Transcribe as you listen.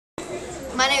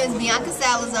My name is Bianca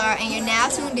Salazar, and you're now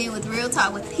tuned in with Real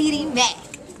Talk with Petey Mac.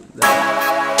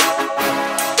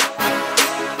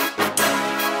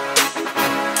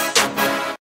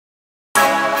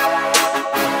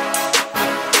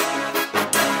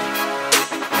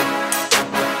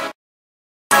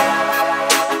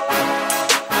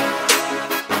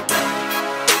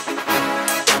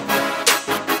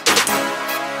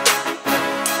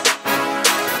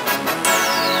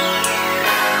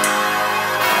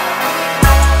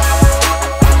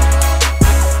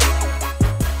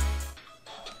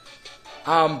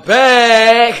 I'm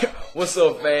back! What's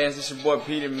up, fans? It's your boy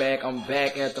Petey Mac. I'm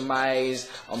back after my age.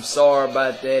 I'm sorry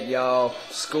about that, y'all.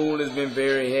 School has been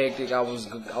very hectic. I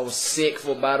was sick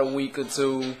for about a week or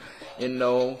two. You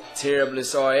know, terribly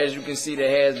sorry. As you can see,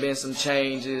 there has been some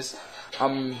changes.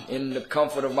 I'm in the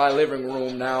comfort of my living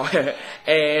room now.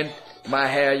 And my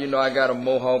hair, you know, I got a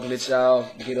mohawk. Let y'all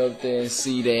get up there and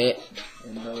see that.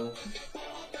 You know,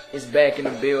 it's back in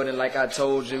the building like I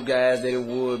told you guys that it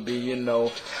would be, you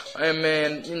know. And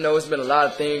man, you know, it's been a lot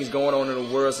of things going on in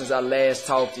the world since I last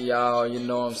talked to y'all, you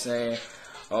know what I'm saying.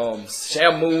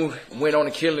 Shamu went on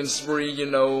a killing spree, you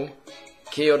know.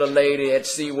 Killed a lady at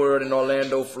SeaWorld in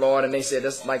Orlando, Florida, and they said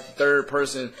that's like the third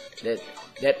person that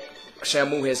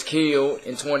Shamu has killed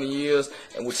in 20 years,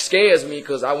 and which scares me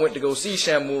because I went to go see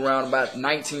Shamu around about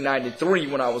 1993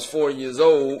 when I was 4 years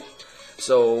old.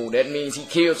 So that means he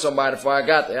killed somebody before I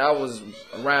got there. I was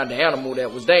around the animal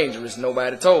that was dangerous.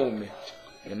 Nobody told me.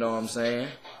 You know what I'm saying?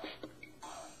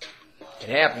 It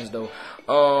happens though.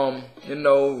 You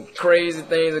know, crazy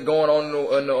things are going on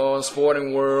in the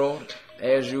sporting world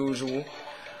as usual.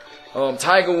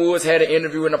 Tiger Woods had an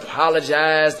interview and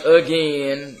apologized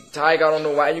again. Tiger, I don't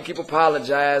know why you keep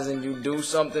apologizing. You do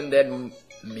something that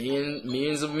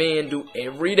millions of men do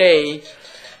every day.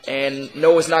 And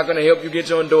no, it's not going to help you get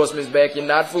your endorsements back. You're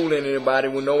not fooling anybody.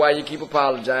 We know why you keep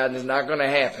apologizing. It's not going to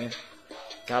happen.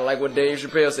 Kind of like what Dave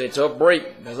Chappelle said, tough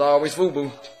break. There's always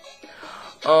FUBU.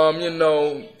 You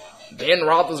know, Ben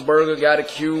Roethlisberger got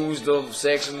accused of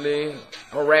sexually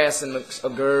harassing a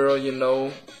girl, you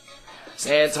know.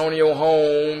 San Antonio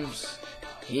Holmes,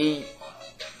 he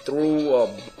threw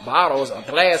a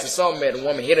glass or something at a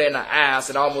woman, hit her in the eye,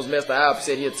 said almost messed her up,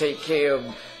 said he'll take care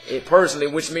of it personally,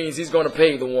 which means he's going to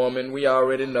pay the woman. We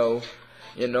already know.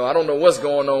 You know, I don't know what's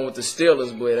going on with the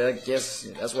Steelers, but I guess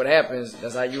that's what happens.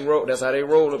 That's how you roll. That's how they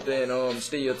roll up there in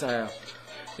Steel Town.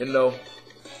 You know.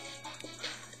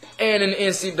 And in the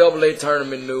NCAA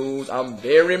tournament news, I'm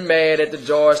very mad at the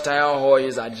Georgetown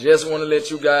Hoyas. I just want to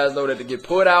let you guys know that to get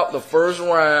put out the first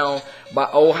round by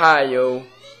Ohio,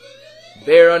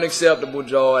 very unacceptable,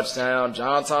 Georgetown.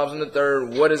 John Thompson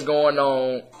III, what is going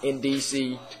on in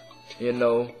D.C.? You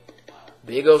know,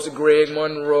 big ups to Greg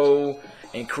Monroe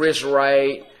and Chris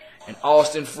Wright and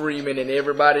Austin Freeman and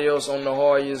everybody else on the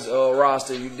Hoyas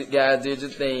roster. You guys did your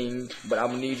thing, but I'm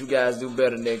going to need you guys to do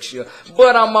better next year.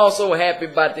 But I'm also happy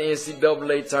about the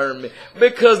NCAA tournament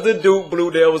because the Duke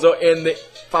Blue Devils are in the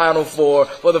Final Four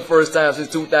for the first time since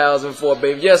 2004,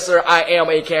 baby. Yes, sir, I am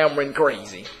a Cameron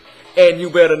crazy, and you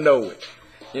better know it,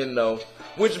 you know.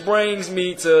 Which brings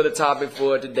me to the topic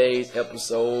for today's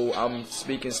episode. I'm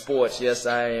speaking sports. Yes,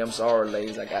 I am. Sorry,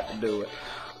 ladies. I got to do it.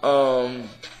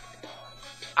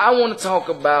 I want to talk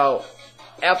about,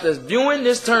 after viewing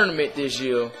this tournament this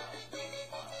year,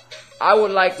 I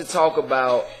would like to talk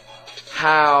about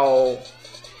how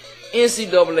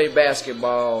NCAA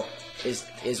basketball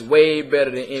is way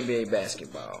better than NBA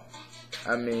basketball.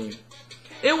 I mean,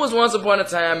 it was once upon a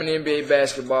time in NBA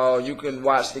basketball, you can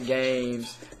watch the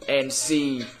games and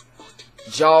see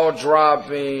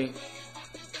jaw-dropping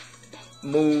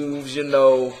moves, you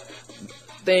know,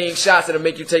 shots that'll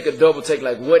make you take a double take,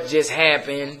 like what just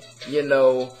happened, you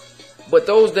know. But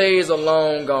those days are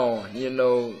long gone, you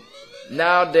know.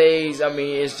 Nowadays, I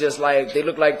mean, it's just like they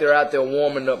look like they're out there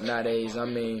warming up nowadays. I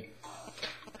mean,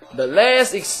 the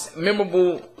last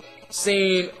memorable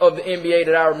scene of the NBA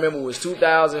that I remember was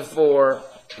 2004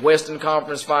 Western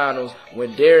Conference Finals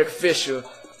when Derek Fisher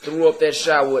threw up that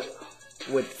shot with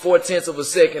 0.4 of a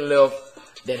second left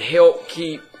that helped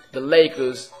keep the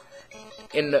Lakers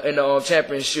in the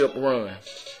championship run.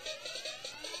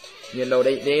 You know,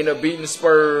 they ended up beating the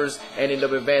Spurs and ended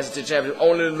up advancing to the championship,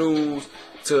 only to lose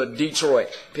to Detroit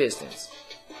Pistons.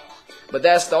 But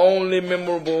that's the only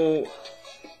memorable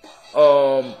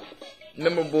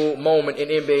moment in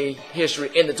NBA history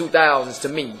in the 2000s to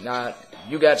me. Now,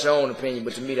 you got your own opinion,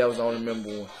 but to me that was the only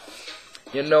memorable one.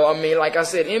 You know, I mean, like I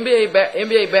said,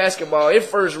 NBA basketball, it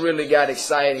first really got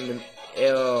exciting.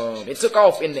 It took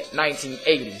off in the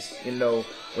 1980s, you know,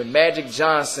 when Magic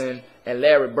Johnson and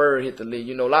Larry Bird hit the league.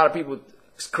 You know, a lot of people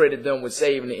credit them with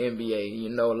saving the NBA. You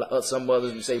know, some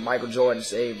others would say Michael Jordan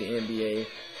saved the NBA.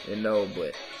 You know,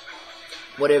 but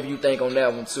whatever you think on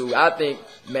that one too. I think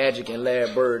Magic and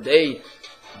Larry Bird, they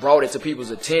brought it to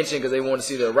people's attention because they wanted to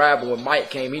see the rival. When Mike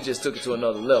came, he just took it to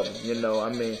another level. You know, I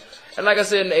mean, and like I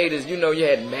said in the 80s, you know, you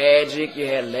had Magic, you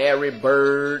had Larry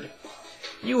Bird,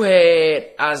 you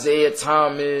had Isaiah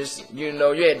Thomas, you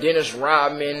know, you had Dennis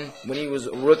Rodman when he was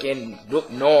a rookie and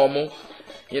looked normal.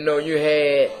 You know, you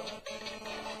had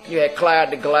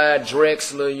Clyde the Glide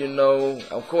Drexler, you know.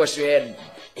 Of course, you had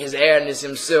his airness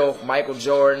himself, Michael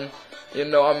Jordan. You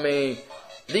know, I mean,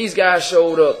 these guys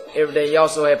showed up every day. You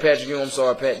also had Patrick Ewing, I'm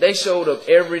sorry, Pat. They showed up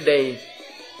every day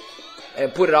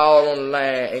and put it all on the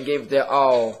line and gave it their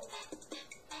all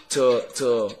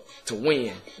to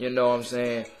win. You know what I'm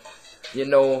saying? You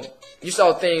know, you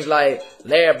saw things like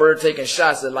Larry Bird taking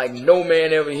shots that like no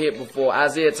man ever hit before.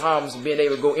 Isaiah Thomas being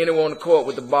able to go anywhere on the court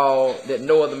with the ball that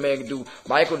no other man could do.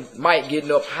 Mike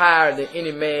getting up higher than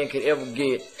any man could ever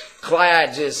get.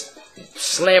 Clyde just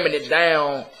slamming it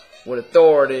down with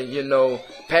authority, you know.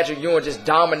 Patrick Ewing just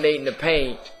dominating the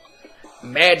paint.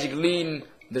 Magic leading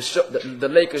the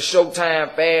Lakers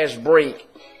Showtime fast break,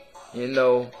 you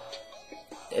know.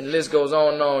 And the list goes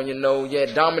on and on, you know. Yeah,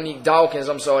 Dominique Dawkins,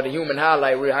 I'm sorry, the human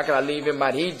highlight reel. How can I leave him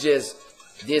out? He just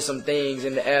did some things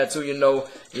in the air too, you know.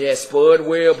 Yeah, Spud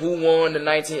Webb, who won the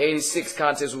 1986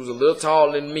 contest, who was a little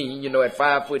taller than me, you know, at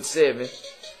 5'7".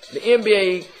 The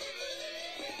NBA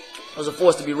was a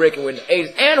force to be reckoned with in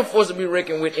the 80s and a force to be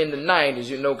reckoned with in the 90s,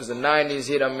 you know, because the 90s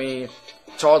hit, I mean,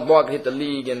 Charles Barkley hit the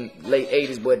league in late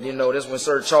 80s, but, you know, that's when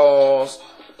Sir Charles,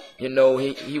 you know,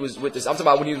 he was with this. I'm talking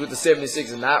about when he was with the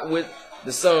 76ers, not with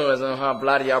the Suns. A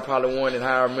lot of y'all probably wondering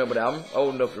how I remember that. I'm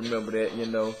old enough to remember that, you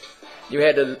know. You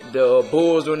had the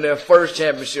Bulls on their first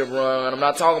championship run. I'm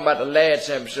not talking about the last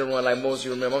championship run like most of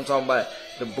you remember. I'm talking about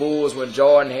the Bulls when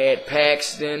Jordan had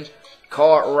Paxton,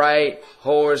 Cartwright,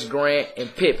 Horace Grant,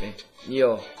 and Pippen.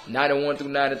 Yo, 91 through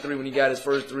 93 when he got his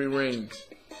first 3 rings.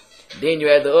 Then you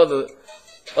had the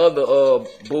other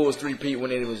Bulls three-peat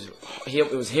when it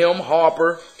was him,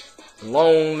 Harper,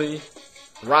 Lonely,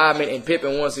 Rodman, and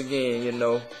Pippen once again, you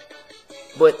know.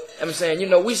 But I'm saying, you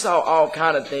know, we saw all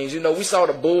kind of things. You know, we saw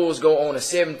the Bulls go on a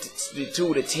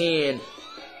 72-10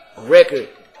 record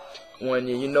one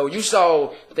year. You know, you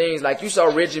saw things like you saw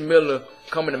Reggie Miller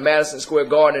coming to Madison Square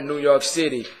Garden in New York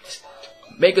City,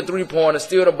 make a three-pointer,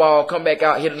 steal the ball, come back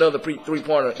out, hit another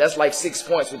three-pointer. That's like 6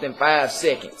 points within 5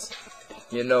 seconds.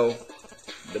 You know,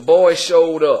 the boys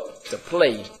showed up to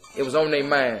play. It was on their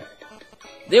mind.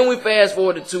 Then we fast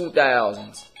forward to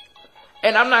 2000s.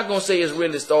 And I'm not going to say it's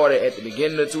really started at the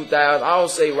beginning of 2000. I'll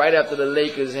say right after the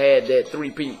Lakers had that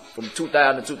three-peat from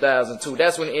 2000 to 2002.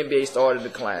 That's when the NBA started to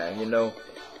decline, you know.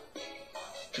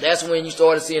 That's when you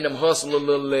started seeing them hustle a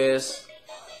little less,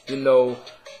 you know,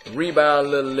 rebound a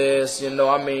little less, you know.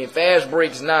 I mean, fast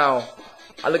breaks now.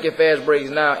 I look at fast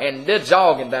breaks now, and they're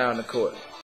jogging down the court.